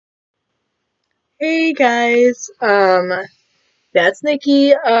Hey guys, that's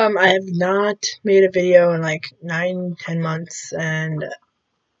Nikki. I have not made a video in like 9-10 months, and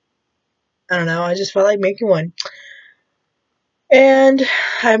I don't know, I just felt like making one. And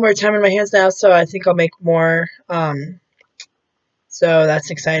I have more time on my hands now, so I think I'll make more. So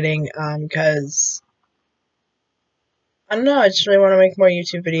that's exciting, because I don't know, I just really want to make more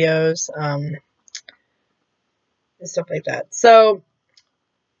YouTube videos, and stuff like that. So,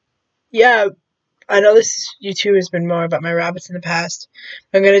 yeah, I know this YouTube has been more about my rabbits in the past.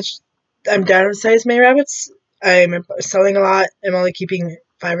 I'm downsizing my rabbits. I'm selling a lot. I'm only keeping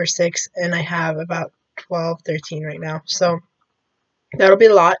 5 or 6, and I have about 12, 13 right now. So that'll be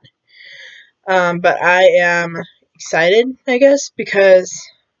a lot. But I am excited, I guess, because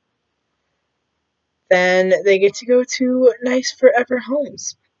then they get to go to nice forever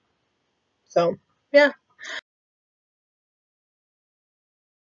homes. So, yeah.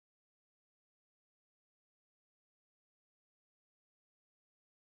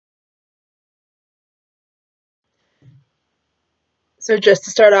 So just to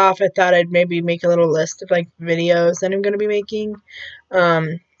start off, I thought I'd maybe make a little list of like videos that I'm going to be making.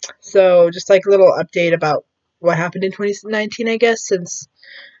 Um, so just like a little update about what happened in 2019, I guess, since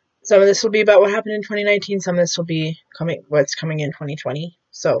some of this will be about what happened in 2019, some of this will be what's coming in 2020.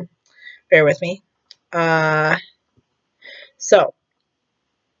 So bear with me. So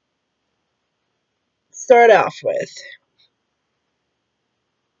start off with,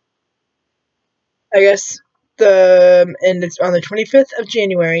 I guess it's on the 25th of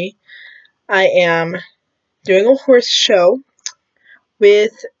January. I am doing a horse show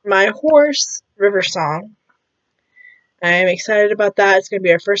with my horse River Song. I'm excited about that. It's going to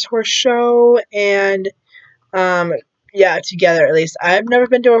be our first horse show, and yeah, together at least. I've never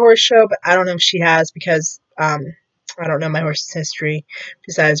been to a horse show, but I don't know if she has, because I don't know my horse's history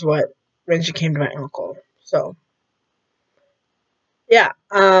besides when she came to my uncle. So yeah,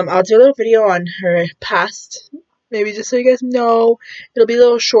 I'll do a little video on her past, maybe just so you guys know. It'll be a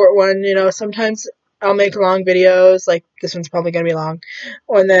little short one, sometimes I'll make long videos, like this one's probably going to be long,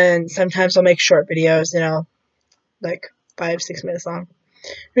 and then sometimes I'll make short videos, like 5-6 minutes long.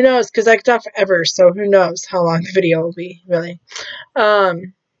 Who knows, because I could talk forever, so who knows how long the video will be, really.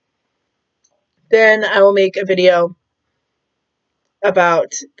 Then I will make a video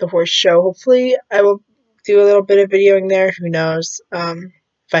about the horse show. Hopefully, I will do a little bit of videoing there. Who knows if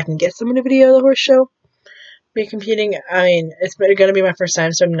I can get someone to video the horse show. Be competing. I mean, it's going to be my first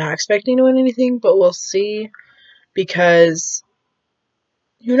time, so I'm not expecting to win anything, but we'll see, because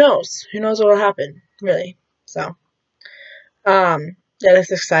who knows? Who knows what will happen, really. So, yeah,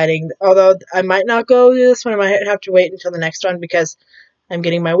 that's exciting. Although I might not go to this one, I might have to wait until the next one, because I'm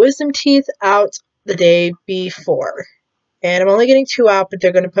getting my wisdom teeth out the day before. And I'm only getting 2 out, but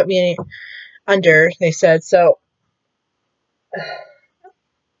they're going to put me under, they said. So,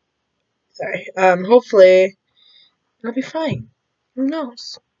 sorry. Hopefully, it'll be fine. Who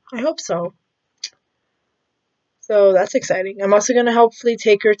knows? I hope so. So, that's exciting. I'm also going to hopefully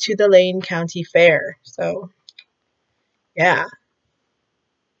take her to the Lane County Fair. So, yeah.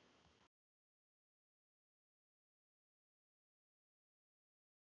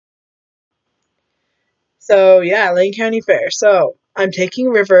 So, yeah, Lane County Fair. So, I'm taking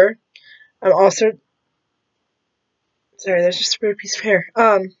River. I'm also... Sorry, there's just a weird piece of hair.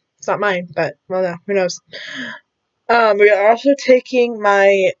 It's not mine, but, well, no, who knows. We are also taking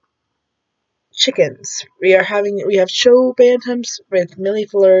my chickens. We have show bantams with Millie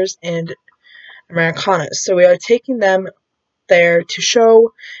Fullers and Americanas. So we are taking them there to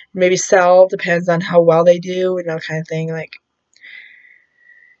show, maybe sell, depends on how well they do, kind of thing. Like,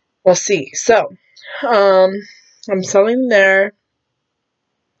 we'll see. So, I'm selling them there.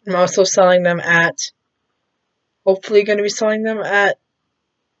 I'm also selling them at, hopefully going to be selling them at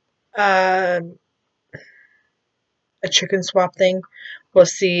a chicken swap thing. We'll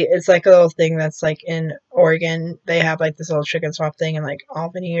see. It's like a little thing that's like in Oregon. They have like this little chicken swap thing in like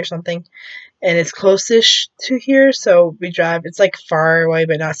Albany or something. And it's close-ish to here, so we drive. It's like far away,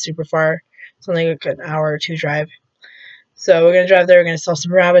 but not super far. It's only like an hour or 2 drive. So we're gonna drive there. We're gonna sell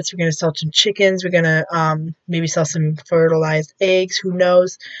some rabbits. We're gonna sell some chickens. We're gonna maybe sell some fertilized eggs. Who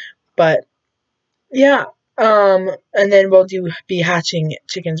knows? But yeah. And then we'll be hatching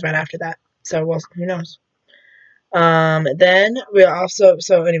chickens right after that. So who knows? Then we'll also,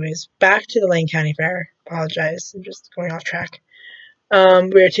 so anyways, back to the Lane County Fair. Apologize, I'm just going off track.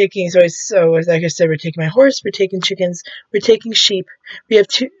 We're taking, so like I said, we're taking my horse, we're taking chickens, we're taking sheep. We have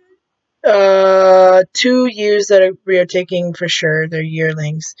 2 ewes that we are taking for sure. They're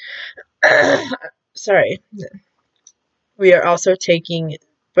yearlings. Sorry. We are also taking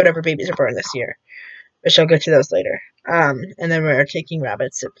whatever babies are born this year. which I'll get to those later. And then we're taking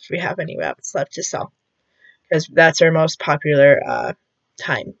rabbits if we have any rabbits left to sell, because that's our most popular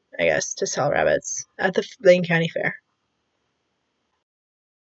time, I guess, to sell rabbits at the Lane County Fair.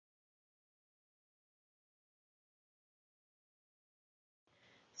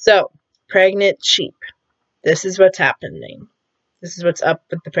 So, pregnant sheep. This is what's happening. This is what's up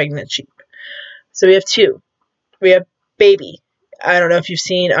with the pregnant sheep. So we have two. We have Baby. I don't know if you've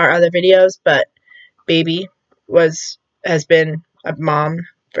seen our other videos, but Baby has been a mom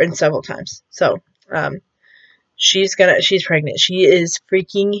for several times. So she's pregnant. She is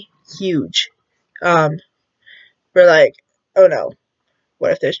freaking huge. We're like, oh no,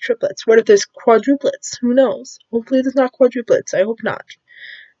 what if there's triplets? What if there's quadruplets? Who knows? Hopefully there's not quadruplets. I hope not.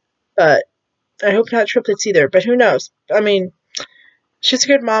 But I hope not triplets either. But who knows? I mean, she's a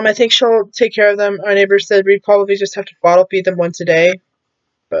good mom. I think she'll take care of them. Our neighbor said we'd probably just have to bottle feed them once a day.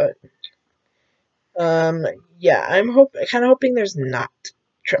 But yeah, I'm kind of hoping there's not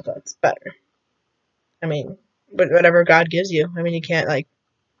triplets. But I mean, whatever God gives you. I mean, you can't like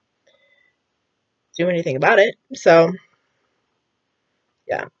do anything about it. So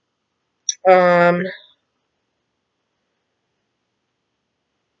yeah.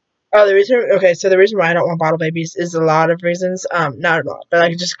 Oh, the reason why I don't want bottle babies is a lot of reasons. Not a lot, but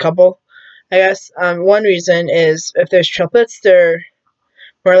like just a couple, I guess. One reason is if there's triplets, they're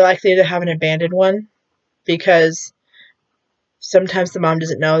more likely to have an abandoned one, because sometimes the mom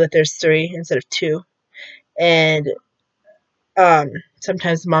doesn't know that there's 3 instead of 2, and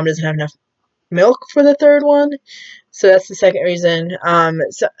sometimes the mom doesn't have enough milk for the 3rd one, so that's the second reason. And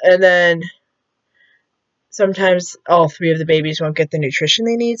then sometimes all 3 of the babies won't get the nutrition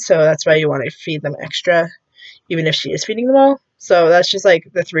they need, so that's why you want to feed them extra, even if she is feeding them all. So that's just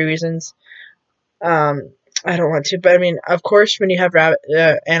like the 3 reasons. I don't want to, but I mean, of course, when you have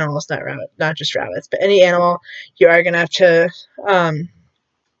animals, not just rabbits, but any animal, you are gonna have to,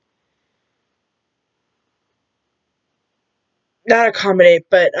 not accommodate,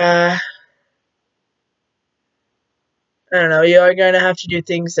 but, I don't know, you are gonna have to do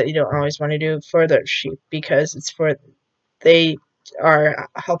things that you don't always want to do for the sheep, because they are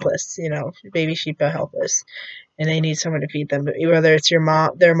helpless, baby sheep are helpless, and they need someone to feed them, whether it's their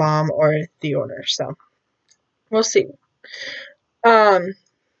mom, or the owner, so, we'll see. And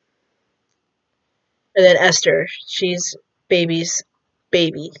then Esther, she's Baby's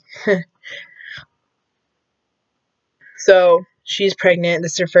baby. So she's pregnant.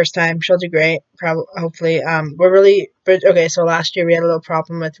 This is her first time. She'll do great, probably, hopefully. Okay. So last year we had a little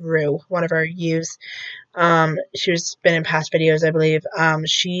problem with Rue, one of our ewes. She's been in past videos, I believe.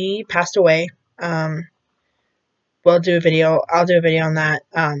 She passed away. I'll do a video on that.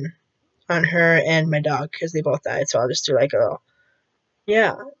 On her and my dog, because they both died. So I'll just do like a little,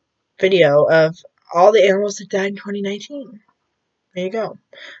 video of all the animals that died in 2019. There you go. And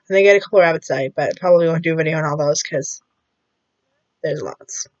they get a couple rabbits died, but probably won't do a video on all those because there's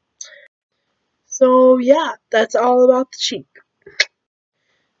lots. So yeah, that's all about the sheep.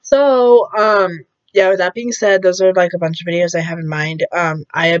 So yeah, with that being said, those are like a bunch of videos I have in mind.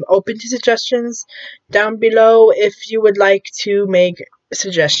 I am open to suggestions down below if you would like to make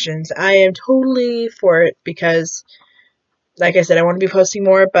suggestions. I am totally for it, because like I said, I want to be posting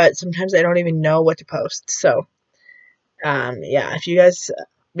more, but sometimes I don't even know what to post. So yeah, if you guys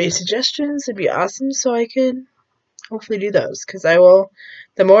made suggestions, it'd be awesome, so I could hopefully do those, because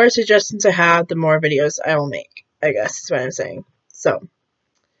the more suggestions I have, the more videos I will make, I guess is what I'm saying. So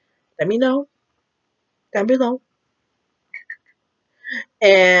let me know down below,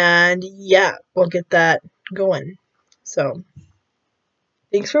 and yeah, we'll get that going. So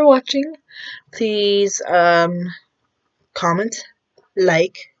thanks for watching. Please comment,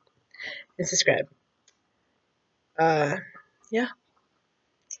 like, and subscribe. Yeah.